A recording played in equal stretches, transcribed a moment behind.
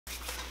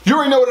You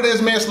already know what it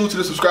is, man. Salute to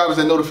the subscribers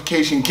and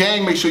notification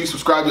gang. Make sure you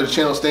subscribe to the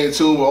channel. Stay in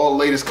tune with all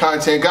the latest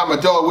content. Got my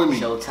dog with me.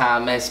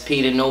 Showtime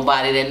SP to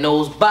nobody that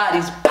knows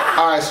bodies.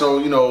 Alright, so,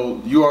 you know,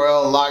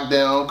 URL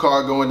lockdown,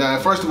 card going down.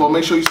 First of all,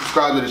 make sure you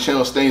subscribe to the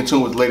channel. Stay in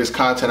tune with the latest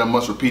content. I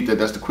must repeat that.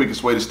 That's the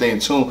quickest way to stay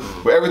in tune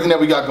with everything that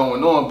we got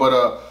going on.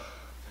 But,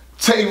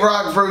 Tay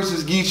Roc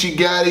versus Geechi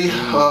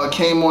Gotti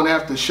came on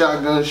after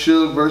Shotgun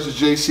Suge versus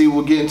JC.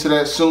 We'll get into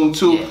that soon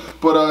too. Yeah.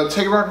 But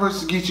Tay Roc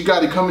versus Geechi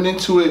Gotti, coming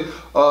into it,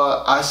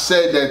 I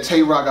said that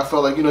Tay Roc, I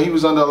felt like, you know, he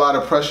was under a lot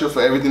of pressure for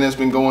everything that's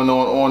been going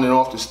on and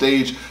off the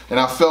stage. And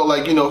I felt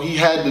like, you know, he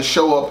had to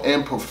show up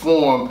and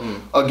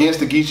perform against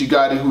the Geechi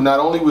Gotti, who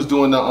not only was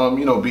doing the,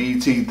 you know,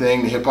 BET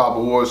thing, the Hip Hop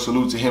Awards,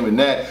 salute to him and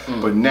that,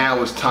 but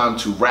now it's time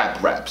to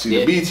rap.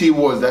 See, the BET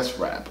Awards, that's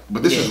rap.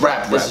 But this is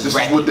rap. This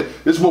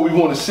is what we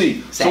want to see.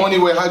 Exactly. So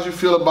anyway, how'd you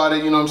feel about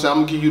it? You know what I'm saying? I'm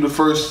gonna give you the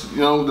first, you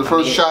know,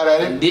 shot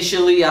at it.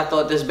 Initially, I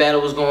thought this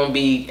battle was gonna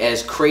be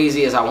as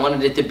crazy as I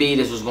wanted it to be.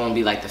 This was gonna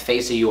be like the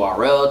face of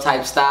URL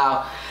type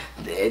style.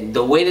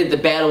 The way that the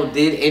battle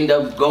did end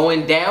up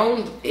going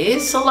down,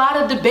 it's a lot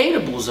of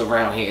debatables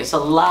around here. It's a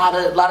lot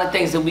of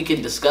things that we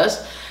can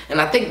discuss,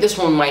 and I think this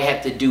one might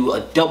have to do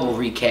a double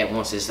recap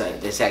once this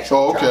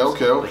actually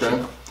drops.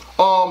 Okay.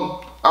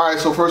 All right.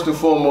 So first and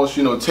foremost,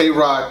 you know, Tay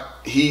Roc,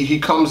 he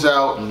comes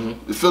out.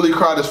 The Philly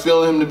crowd is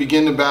feeling him to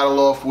begin the battle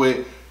off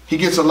with. He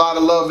gets a lot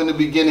of love in the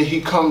beginning.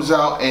 He comes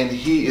out and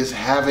he is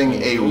having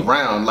a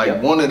round,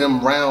 like one of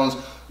them rounds.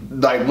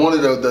 Like one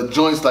of the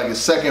joints, like his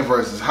second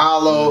versus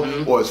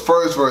Hollow, or his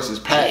first versus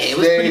Pat Stay. It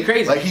was pretty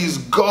crazy. Like he's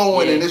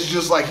going, and it's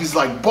just like he's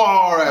like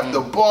bar after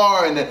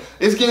bar, and then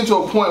it's getting to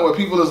a point where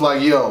people is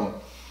like, yo,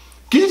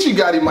 Geechi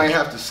Gotti might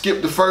have to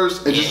skip the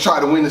first and just try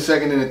to win the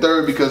second and the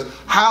third, because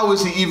how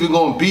is he even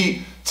gonna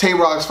beat Tay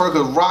Roc's first?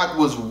 Because Roc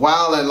was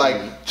wild and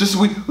like,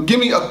 give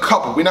me a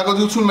couple. We're not gonna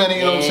do too many,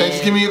 you know what I'm saying?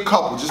 Just give me a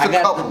couple, just a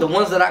couple. The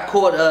ones that I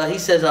caught, he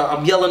says,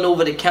 I'm yelling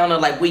over the counter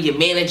like, where your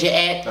manager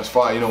at? That's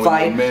fine, you know,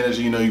 when your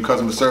manager, you know, you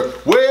customer service.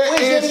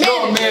 Where's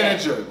your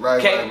manager?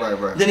 Right.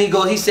 Then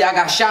he said, I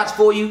got shots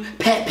for you.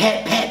 Pat,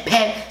 pat, pat,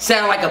 pat.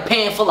 Sound like a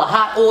pan full of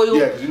hot oil.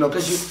 Yeah,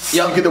 because you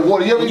know, you get the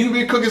water. You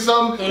be cooking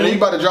something, and then you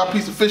about to drop a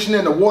piece of fish in there,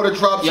 and the water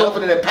drops off,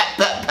 and then pat,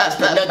 pat, pat. That's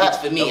the nuggets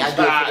for me. I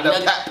do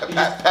it for the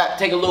nuggets.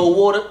 Take a little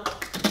water.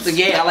 So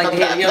yeah, I like to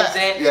hear, you know what I'm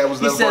saying? Yeah, it was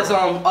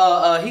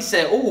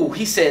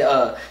he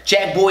said,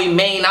 Jack Boy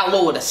Maine, I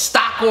lower the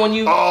stock on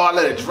you. Oh, I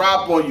let it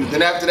drop on you.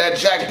 Then after that,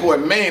 Jack Boy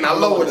Maine, I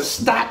lower the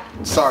stock.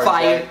 Sorry,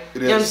 fire.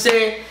 You know what I'm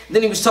saying?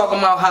 Then he was talking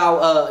about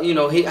how, you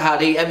know, how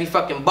they every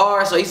fucking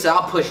bar. So he said,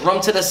 I'll push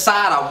rum to the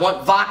side. I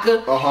want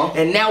vodka.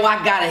 And now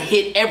I gotta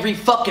hit every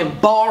fucking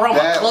bar. I'm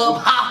a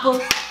club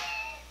hopper.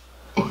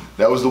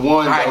 That was the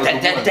one.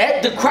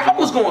 The crowd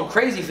was going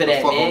crazy for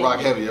that, man. Rock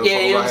heavy. Yeah,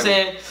 you know what I'm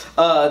saying?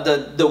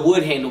 The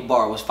wood handle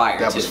bar was fire.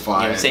 That was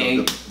fire. You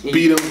know what I'm saying?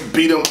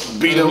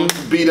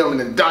 Beat him, and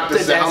the doctor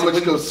said how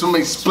much so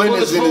many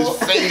splinters in his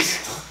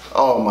face.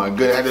 Oh my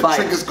goodness. The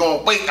trigger's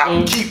going, wait,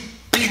 I'll keep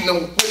beating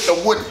them with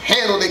the wood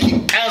handle. They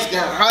keep asking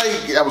how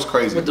you, that was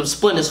crazy. With the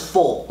splinters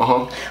full.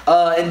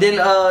 And then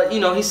you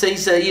know, he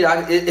said, you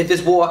know, if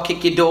it's war, I'll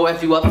kick your door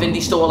if you up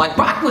Fendi store. Like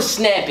Roc was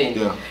snapping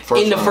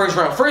in the first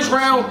round. First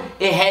round,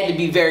 it had to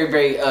be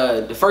very,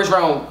 the first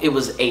round, it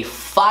was a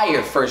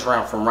fire first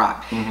round from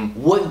Roc.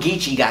 What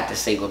Geechi got to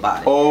say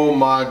about it? Oh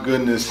my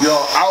goodness. Yo,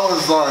 I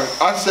was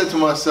like, I said to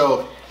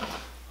myself,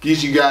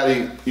 Geechi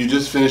Gotti, you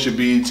just finished your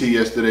BET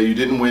yesterday. You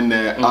didn't win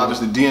that.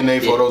 Obviously, DNA,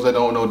 for those that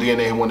don't know,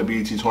 DNA won the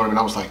BET tournament.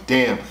 I was like,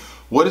 damn,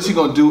 what is he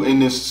gonna do in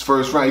this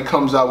first round? He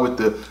comes out with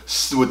the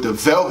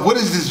velvet. What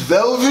is this,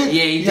 velvet?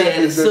 Yeah, he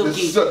had the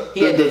silky.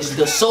 He had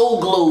the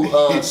Soul Glow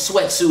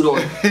sweatsuit on.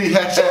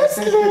 Just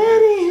let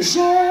it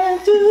shine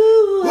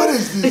through. What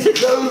is this,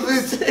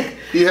 velvet?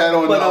 He had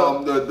on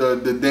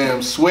the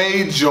damn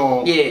suede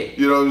joint. Yeah.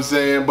 You know what I'm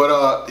saying?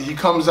 But he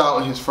comes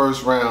out in his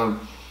first round.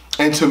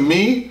 And to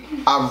me,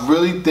 I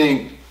really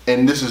think,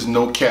 and this is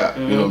no cap,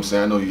 you know what I'm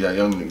saying? I know you got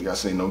young niggas, I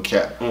say no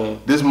cap.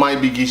 This might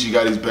be Geechi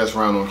Gotti's best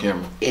round on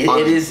camera. It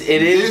is.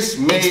 This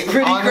may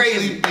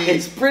honestly be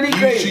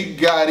Geechi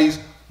Gotti's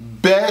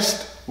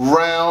best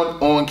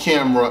round on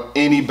camera,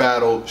 any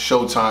battle,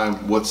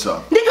 Showtime, what's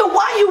up? Nigga,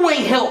 why you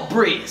ain't help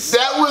Briz?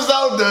 That was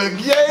out the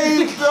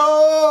gate,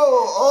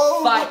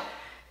 though.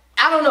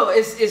 I don't know.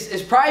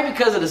 It's probably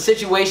because of the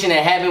situation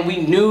that happened.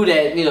 We knew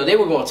that, you know, they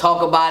were going to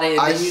talk about it.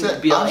 And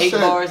then be on 8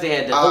 bars. They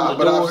had to hold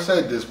the door. But I've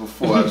said this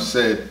before. I've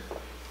said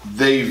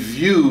they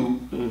view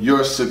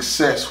your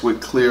success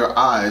with clear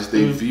eyes.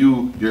 They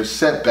view your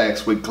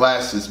setbacks with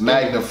glasses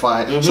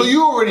magnified. So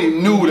you already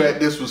knew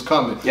that this was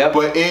coming.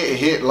 But it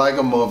hit like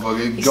a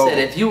motherfucker. He said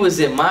if you was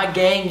in my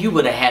gang, you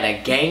would have had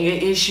a gang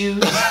of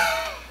issues.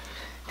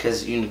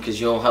 Cause you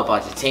don't help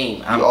out your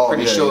team. I'm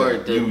pretty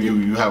sure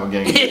you have a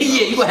gang. Yeah,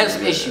 you gonna have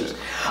some issues.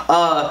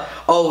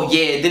 Oh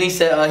yeah. Then he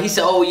said,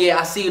 oh yeah,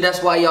 I see you.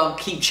 That's why y'all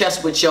keep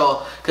chess with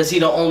y'all, cause he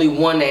the only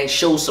one that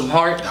shows some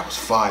heart. That was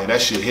fire.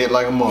 That shit hit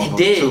like a motherfucker. It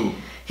did. Too.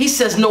 He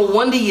says, no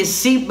wonder your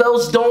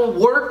seatbelts don't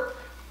work,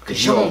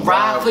 cause you don't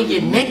ride for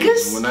your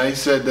niggas. When I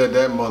said that,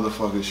 that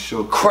motherfucker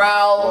shook.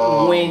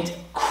 Crowd went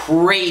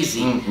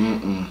crazy.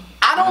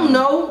 I don't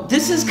know.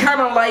 This is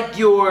kind of like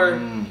your.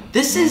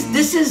 This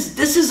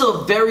is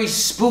a very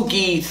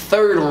spooky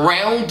third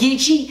round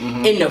Geechi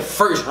in the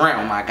first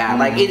round, my guy.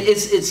 Like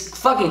it's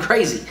fucking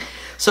crazy.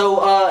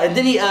 So and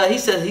then he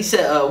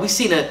said we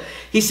seen a.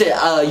 He said,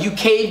 you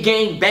cave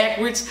gang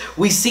backwards.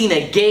 We seen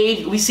a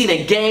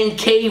gang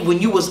cave when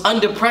you was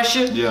under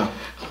pressure. Yeah.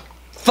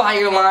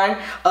 Fire line.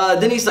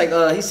 Then he's like,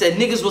 he said,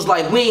 niggas was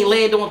like, we ain't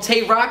landed on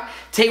Tay Roc.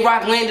 Tay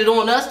Roc landed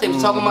on us. They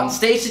was talking about the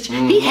stage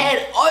situation. He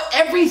had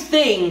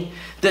everything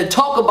to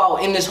talk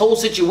about in this whole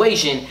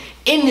situation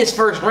in this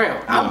first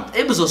round. Yeah.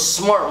 It was a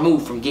smart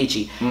move from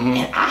Geechi.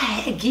 And I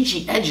had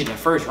Geechi edge in the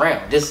first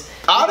round.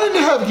 I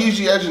didn't have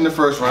Geechi edge in the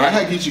first round. I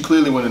had Geechi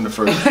clearly winning the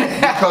first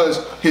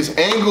because his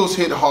angles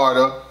hit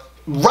harder.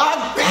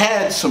 Roc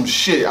had some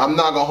shit. I'm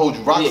not gonna hold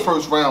you. Roc's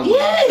first round was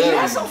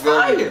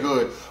very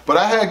good. But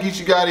I had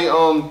Geechi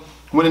Gotti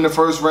winning the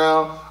first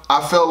round.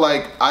 I felt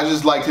like I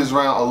just liked his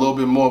round a little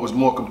bit more. It was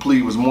more complete.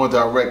 It was more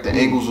direct. The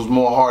angles was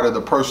more harder.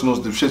 The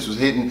personals, the shits was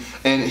hitting,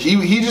 and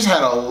he just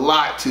had a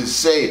lot to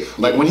say.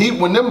 Like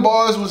when them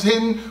bars was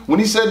hitting, when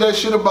he said that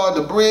shit about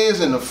the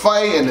Briz and the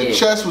fight and the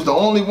chest was the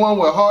only one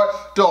with heart,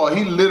 dog.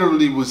 He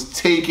literally was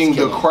taking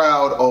the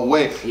crowd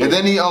away. And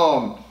then he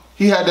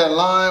had that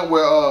line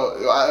where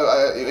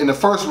in the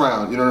first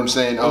round, you know what I'm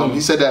saying?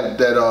 He said that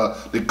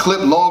the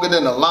clip longer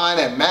than the line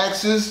at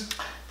Max's.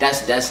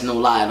 That's no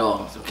lie at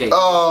all. Okay.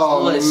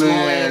 Oh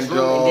man, and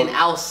then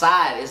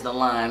outside is the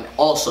line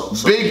also.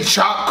 So Big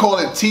Chop call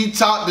it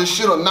T-top. This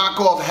shit'll knock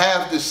off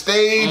half the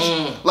stage.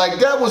 Like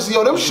that was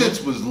them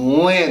shits was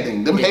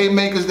landing. Them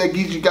haymakers that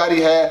Geechi Gotti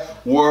had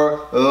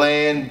were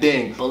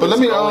landing. But let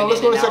me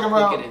let's go to the second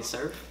round.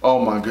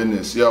 Oh my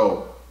goodness,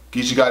 yo,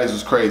 Geechi Gotti's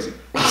was crazy.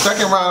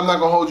 Second round, I'm not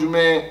gonna hold you,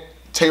 man.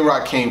 Tay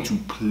Roc came to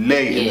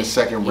play in the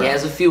second round. He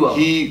has a few of them.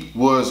 He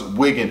was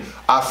wigging.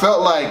 I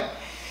felt like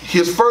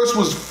his first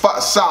was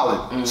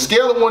solid.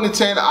 Scale of 1 to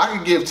 10, I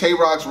could give Tay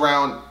Roc's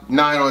round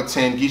 9 or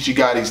 10, Geechi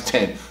Gotti's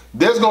 10.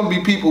 There's gonna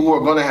be people who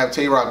are gonna have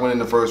Tay Roc win in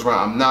the first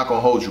round. I'm not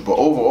gonna hold you, but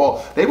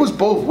overall, they was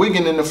both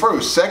wigging in the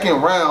first.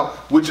 Second round,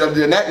 which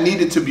that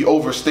needed to be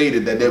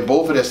overstated, that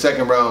both of their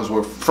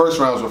first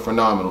rounds were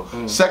phenomenal.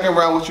 Second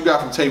round, what you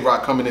got from Tay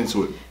Roc coming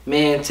into it?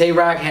 Man, Tay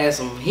Roc had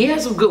some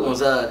good ones,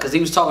 cause he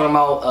was talking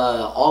about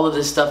all of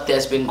this stuff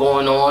that's been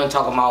going on,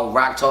 talking about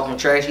Roc talking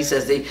trash. He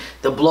says the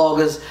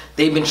bloggers,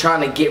 they've been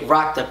trying to get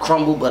Roc to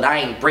crumble, but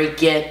I ain't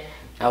break yet.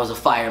 That was a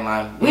fire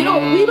line. We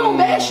don't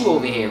bash you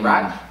over here,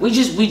 Roc. We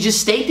just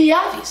state the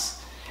obvious.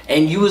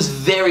 And you was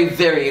very,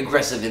 very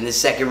aggressive in this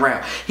second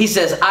round. He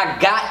says,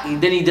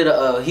 then he did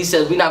he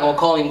says, we're not gonna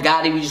call him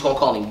Gotti, we just gonna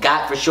call him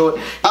Got for short.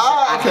 He said,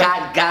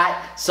 I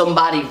got,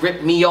 somebody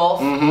ripped me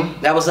off.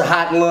 That was a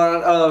hot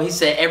line. He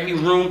said,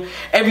 everybody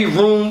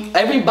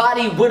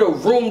with a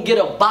room get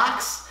a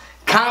box.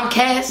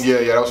 Comcast. Yeah,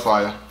 that was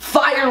fire.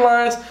 Fire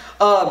lines.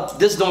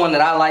 This is the one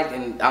that I like,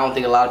 and I don't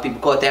think a lot of people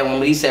caught that one.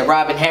 But he said,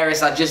 Robin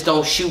Harris, I just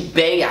don't shoot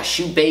Bay, I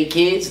shoot Bay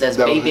kids. That's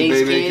Bay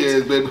Bay's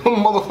kids.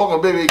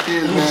 Motherfucking Bay Bay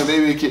kids, man. Bay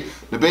Bay kids.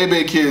 The Bay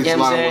Bay kids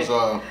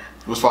line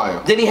was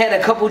fire. Then he had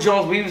a couple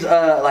Jones where he was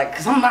like,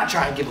 cause I'm not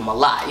trying to give him a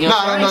lot. You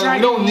know no, we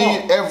don't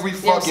need every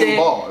fucking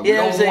bar. We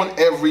don't want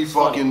every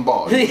fucking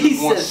bar. We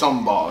just want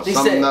some bars. He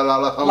said,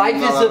 life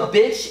is a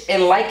bitch,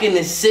 and like an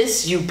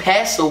assist, you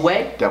pass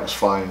away. That was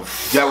fire.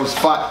 That was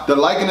fire. The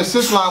like an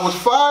assist line was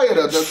fire.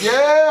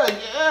 Yeah.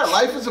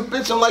 Life is a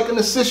bitch, and like an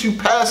assist, you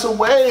pass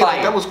away.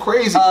 Like, that was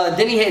crazy.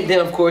 Then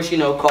of course,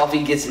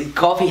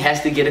 Coffee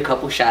has to get a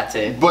couple shots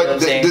in. But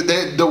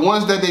the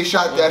ones that they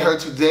shot at her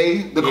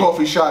today, the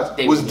Coffee shots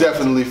was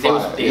definitely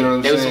fire. You know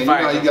what I'm saying?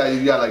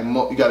 You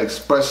got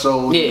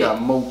espresso, you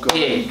got mocha,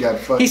 you got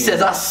fucking. He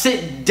says, I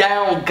sit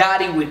down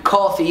Gotti with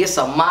coffee, it's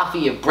a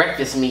mafia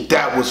breakfast meat.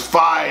 That was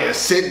fire.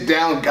 Sit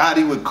down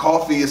Gotti with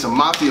coffee, it's a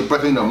mafia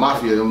breakfast. You know,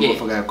 mafia, them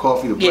motherfuckers have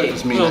coffee to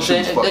breakfast meat. You know what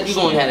I'm saying? You're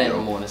gonna have that in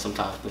the morning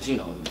sometimes, but you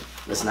know.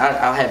 Listen,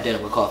 I'll have dinner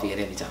with coffee at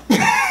any time.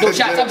 No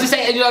shots. I'm just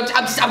saying. You know,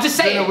 I'm just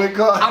saying. Dinner with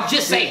coffee. I'm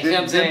just saying. You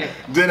know what I'm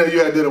saying? You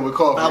had dinner with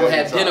coffee. I would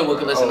have dinner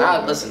with.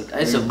 Listen.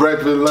 It's a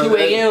breakfast, 2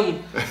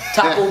 a.m.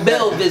 Taco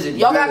Bell visit.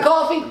 Y'all got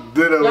coffee?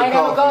 Dinner with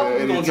coffee.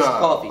 We're gonna get some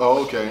coffee.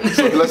 Oh, okay.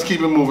 So let's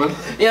keep it moving.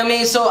 You know what I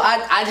mean? So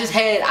I just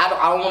had. I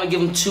don't want to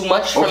give him too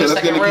much from the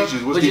second round.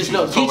 But just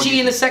know, Geechi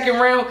in the second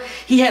round,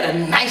 he had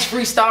a nice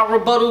freestyle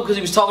rebuttal because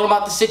he was talking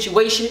about the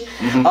situation.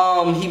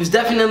 He was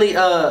definitely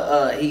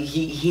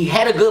he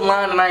had a good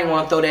line, and I didn't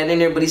want to throw that in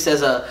there, but he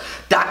says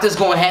doctor's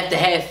gonna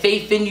have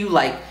faith in you,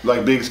 like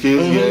Big's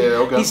kids. Yeah,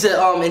 okay. He said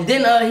and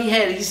then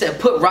he said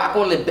put Roc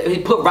on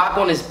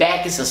his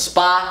back, it's a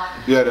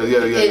spa. Yeah.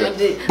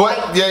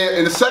 But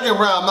in the second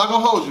round, I'm not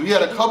gonna hold you. He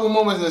had a couple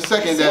moments in the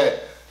second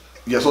that.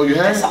 Yes, all you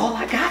had? That's all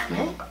I got,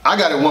 man. I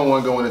got it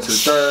 1-1 going into the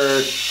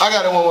third. I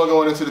got it 1-1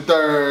 going into the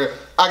third.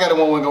 I got it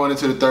 1-1 going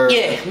into the third.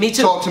 Yeah, me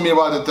too. Talk to me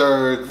about the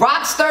third.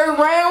 Roc's third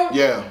round?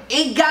 Yeah.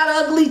 It got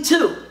ugly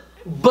too.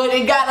 But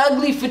it got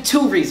ugly for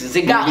two reasons.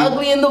 It got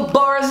ugly in the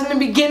bars in the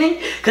beginning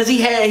because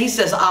he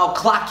says, "I'll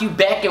clock you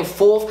back and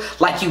forth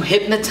like you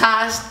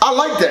hypnotized." I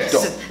like that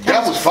though.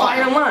 That was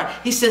fire. Line.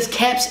 He says,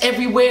 "Caps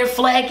everywhere,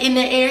 flag in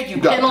the air, you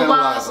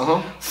penalized."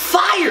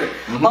 Fire.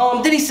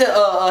 Then he said,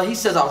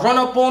 "I'll run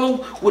up on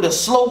him with a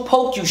slow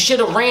poke. You should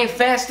have ran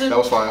faster." That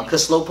was fire.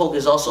 Because slow poke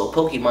is also a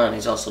Pokemon.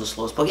 He's also the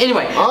slowest poke.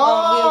 Anyway,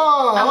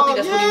 I don't think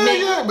that's what he meant.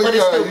 Yeah, but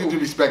it's still cool. You do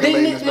be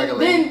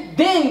speculating.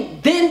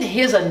 Then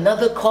here's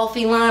another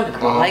coffee line.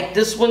 I like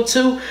this one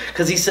too,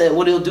 because he said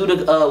what he do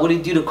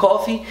to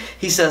coffee.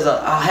 He says,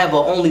 "I'll have a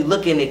only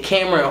look in the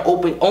camera and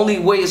open. Only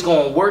way it's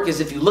gonna work is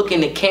if you look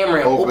in the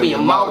camera and open your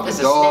mouth. It's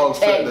a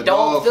Snapchat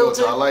dog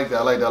filter." I like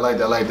that.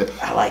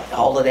 I like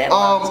all of that.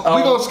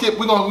 We're gonna skip.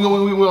 We're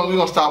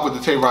gonna stop with the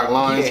Tay Roc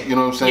lines. Yeah. You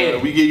know what I'm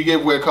saying? Yeah. You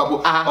gave away a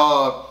couple.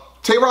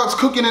 Tay Roc's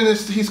cooking in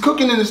his. He's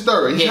cooking in his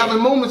third. He's having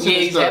moments in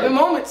his third. He's having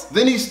moments.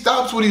 Then he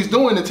stops what he's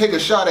doing to take a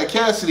shot at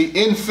Cassidy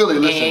in Philly.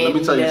 Listen, let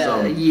me tell you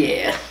something.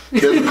 Yeah.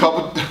 There's a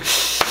couple.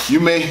 You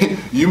may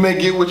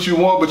get what you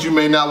want, but you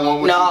may not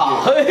want what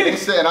you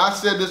get. I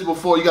said this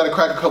before. You got to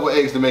crack a couple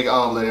eggs to make an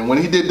omelet. And when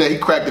he did that, he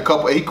cracked a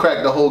couple. He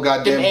cracked the whole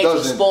goddamn dozen. Them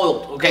eggs were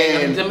spoiled.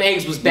 Okay, and them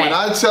eggs was bad. When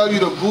I tell you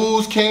the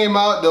booze came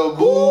out,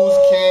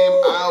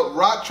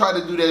 Roc tried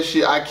to do that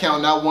shit. I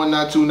count not one,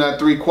 not two, not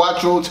three,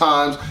 quattro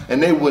times,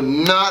 and they would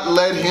not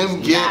let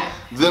him get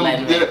them.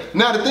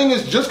 Now the thing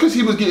is, just because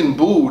he was getting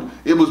booed,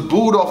 it was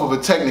booed off of a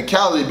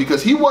technicality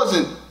because he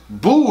wasn't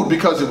booed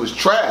because it was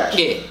trash.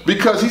 Yeah.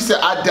 Because he said,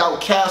 "I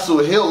doubt Castle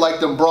Hill like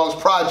them Bronx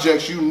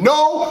projects." You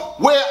know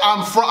where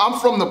I'm from. I'm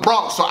from the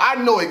Bronx, so I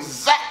know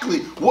exactly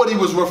what he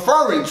was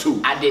referring to.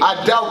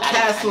 I doubt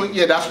Castle.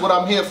 Yeah, that's what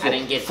I'm here for.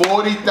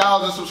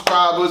 40,000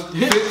 subscribers,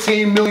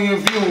 15 million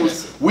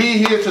views. We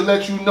here to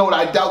let you know that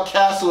I doubt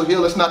Castle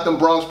Hill. It's not them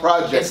Bronx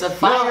projects. It's a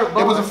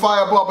fireball. It was a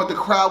fireball, but the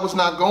crowd was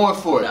not going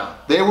for it. No.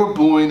 They were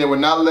booing. They were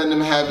not letting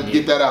him have it.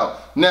 Get that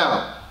out.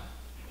 Now,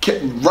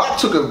 Roc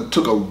took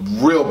a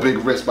real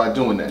big risk by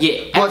doing that.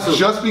 Yeah, absolutely. But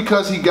just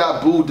because he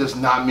got booed does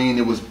not mean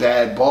it was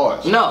bad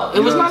bars. No, it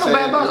was not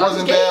bad bars. It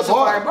wasn't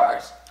bad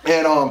bars.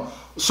 And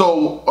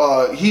so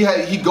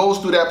he goes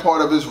through that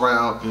part of his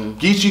round.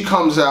 Geechi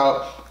comes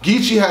out.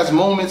 Geechi has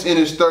moments in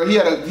his third.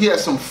 He had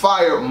some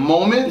fire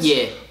moments.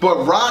 Yeah.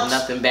 But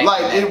Roc's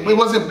it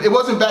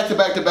wasn't back to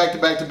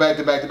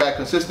back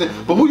consistent.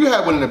 But who you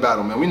had winning the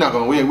battle, man? We're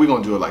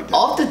gonna do it like that.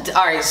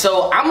 All right,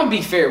 so I'm gonna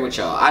be fair with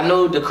y'all. I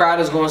know the crowd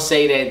is gonna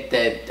say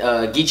that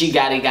Geechi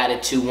Gotti got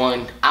it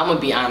 2-1. I'm gonna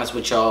be honest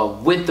with y'all.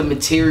 With the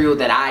material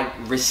that I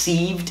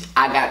received,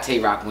 I got Tay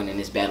Roc winning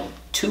this battle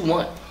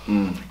 2-1.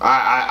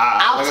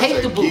 I'll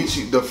take the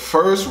boost. The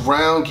first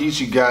round,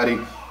 Geechi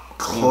Gotti,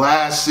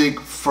 classic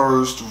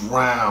first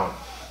round.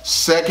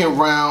 Second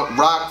round,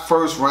 Roc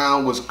first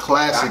round was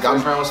classic.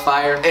 First round was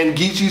fire. And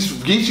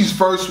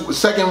Geechi's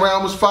second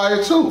round was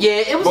fire too. Yeah,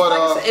 it was.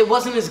 But, it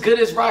wasn't as good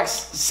as Roc's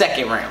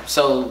second round.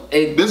 So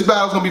this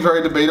battle's gonna be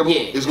very debatable.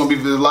 Yeah, it's gonna be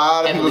a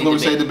lot of people gonna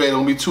say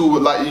debatable. It's gonna be two.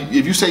 Like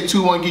if you say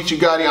 2-1 Geechi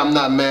Gotti, I'm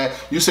not mad.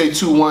 You say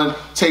 2-1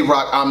 Tay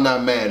Roc, I'm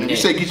not mad. If you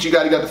say Geechi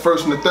Gotti got the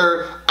first and the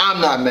third, I'm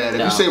not mad.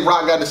 If you say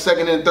Roc got the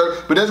second and the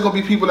third, but there's gonna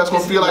be people that's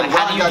gonna feel like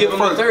Roc got the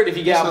first. The third if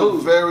you got booed.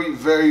 It's a very,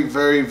 very,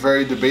 very,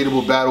 very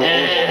debatable battle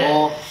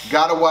overall.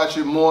 Gotta watch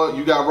it more.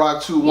 You got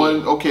Roc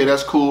 2-1. Okay,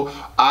 that's cool.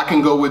 I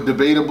can go with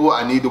debatable.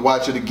 I need to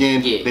watch it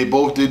again. Yeah. They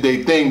both did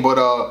their thing, but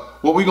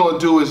what we're gonna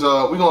do is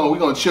we're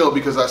gonna chill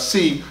because I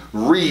see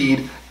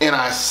Reed and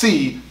I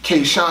see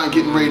K-Shine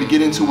getting ready to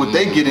get into what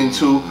they get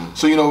into.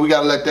 So you know we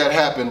gotta let that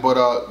happen.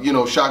 But you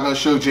know, Shotgun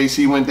Shook,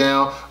 JC went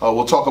down.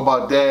 We'll talk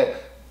about that.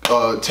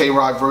 Tay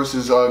Roc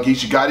versus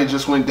Geechi Gotti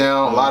just went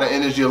down. A lot of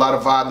energy, a lot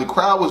of vibe. The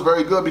crowd was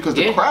very good because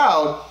the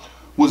crowd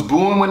was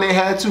booing when they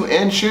had to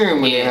and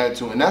cheering when they had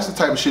to. And that's the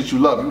type of shit you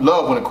love. You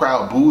love when a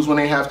crowd boos when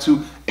they have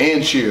to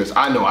and cheers.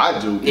 I know I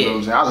do. You know what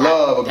I'm saying? I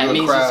love a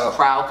good crowd. It's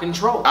crowd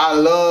control. I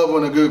love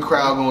when a good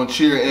crowd gonna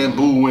cheer and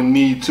boo when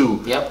need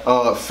to.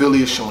 Yep.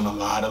 Philly is showing a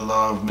lot of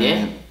love,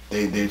 man.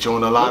 Yeah. They're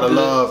showing a lot of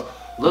love.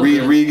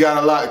 Reed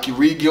got a lot.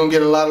 Reed gonna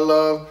get a lot of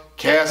love.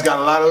 Cass got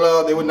a lot of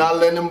love. They would not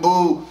let him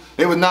boo.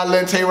 They would not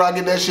let Tay Roc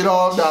get that shit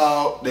off,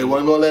 dog. They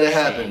wasn't gonna let it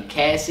happen.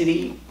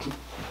 Cassidy.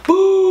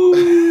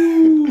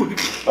 Boo!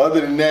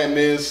 Other than that,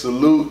 man,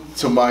 salute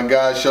to my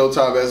guy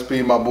Showtime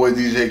SP, my boy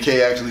DJ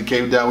K actually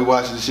came down. We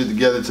watching this shit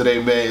together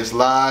today, man. It's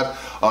live.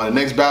 The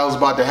next battle's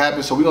about to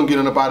happen, so we're gonna get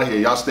on up out of here.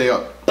 Y'all stay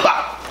up.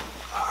 Bye.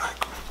 All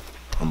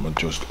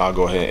right. I'll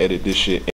go ahead and edit this shit.